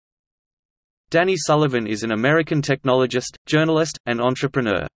Danny Sullivan is an American technologist, journalist, and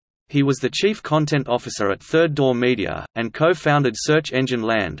entrepreneur. He was the chief content officer at Third Door Media, and co-founded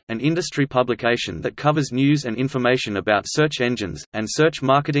SearchEngineLand, an industry publication that covers news and information about search engines, and search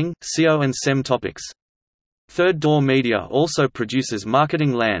marketing, SEO and SEM topics. Third Door Media also produces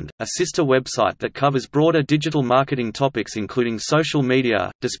Marketing Land, a sister website that covers broader digital marketing topics including social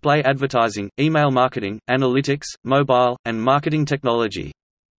media, display advertising, email marketing, analytics, mobile, and marketing technology.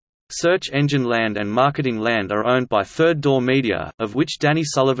 SearchEngineLand and Marketing Land are owned by Third Door Media, of which Danny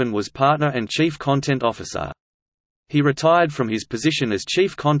Sullivan was partner and chief content officer. He retired from his position as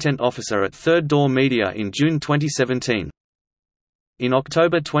chief content officer at Third Door Media in June 2017. In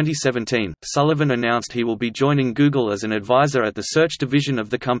October 2017, Sullivan announced he will be joining Google as an advisor at the search division of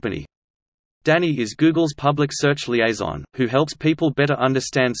the company. Danny is Google's public search liaison, who helps people better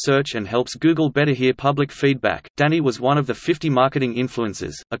understand search and helps Google better hear public feedback. Danny was one of the 50 marketing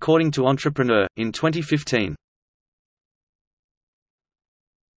influencers, according to Entrepreneur, in 2015.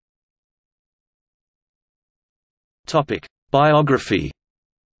 Topic: Biography.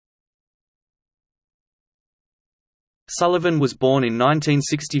 Sullivan was born in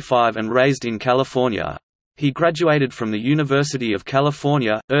 1965 and raised in California. He graduated from the University of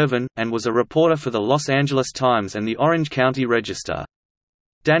California, Irvine, and was a reporter for the Los Angeles Times and the Orange County Register.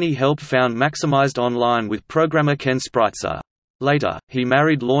 Danny helped found Maximized Online with programmer Ken Spritzer. Later, he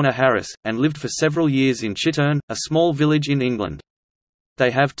married Lorna Harris, and lived for several years in Chitterne, a small village in England.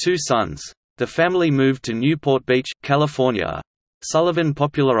 They have 2 sons. The family moved to Newport Beach, California. Sullivan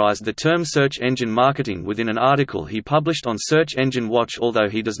popularized the term search engine marketing within an article he published on Search Engine Watch, although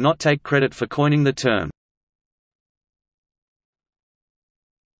he does not take credit for coining the term.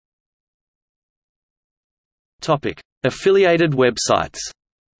 Affiliated websites.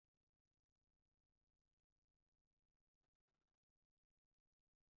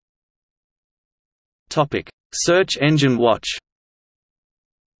 Search Engine Watch.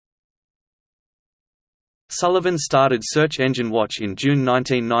 Sullivan started Search Engine Watch in June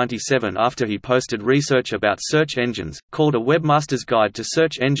 1997 after he posted research about search engines, called A Webmaster's Guide to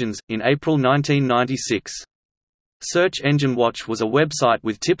Search Engines, in April 1996. Search Engine Watch was a website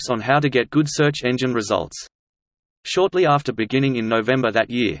with tips on how to get good search engine results. Shortly after beginning in November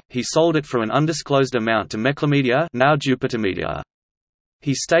that year, he sold it for an undisclosed amount to Meclamedia, now Jupitermedia.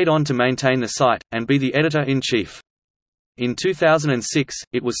 He stayed on to maintain the site, and be the editor-in-chief. In 2006,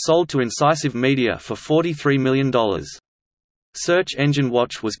 it was sold to Incisive Media for $43 million. Search Engine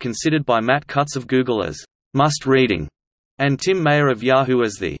Watch was considered by Matt Cutts of Google as must-reading, and Tim Mayer of Yahoo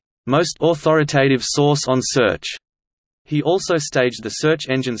as the most authoritative source on search. He also staged the Search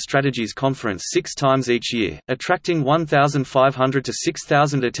Engine Strategies Conference 6 times each year, attracting 1,500 to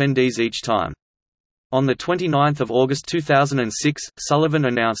 6,000 attendees each time. On 29 August 2006, Sullivan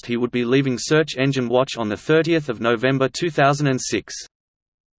announced he would be leaving Search Engine Watch on 30 November 2006.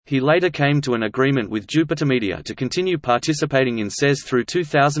 He later came to an agreement with Jupitermedia to continue participating in SES through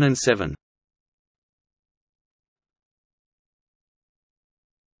 2007.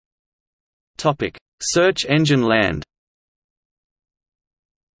 SearchEngineLand.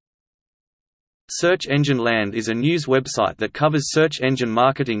 SearchEngineLand is a news website that covers search engine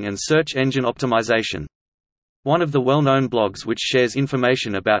marketing and search engine optimization. One of the well-known blogs which shares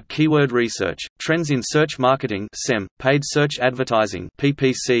information about keyword research, trends in search marketing (SEM), paid search advertising,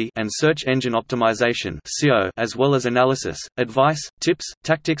 and search engine optimization (SEO), as well as analysis, advice, tips,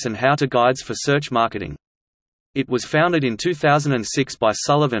 tactics and how-to guides for search marketing. It was founded in 2006 by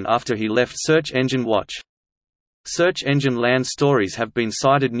Sullivan after he left Search Engine Watch. SearchEngineLand stories have been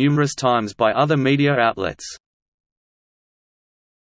cited numerous times by other media outlets.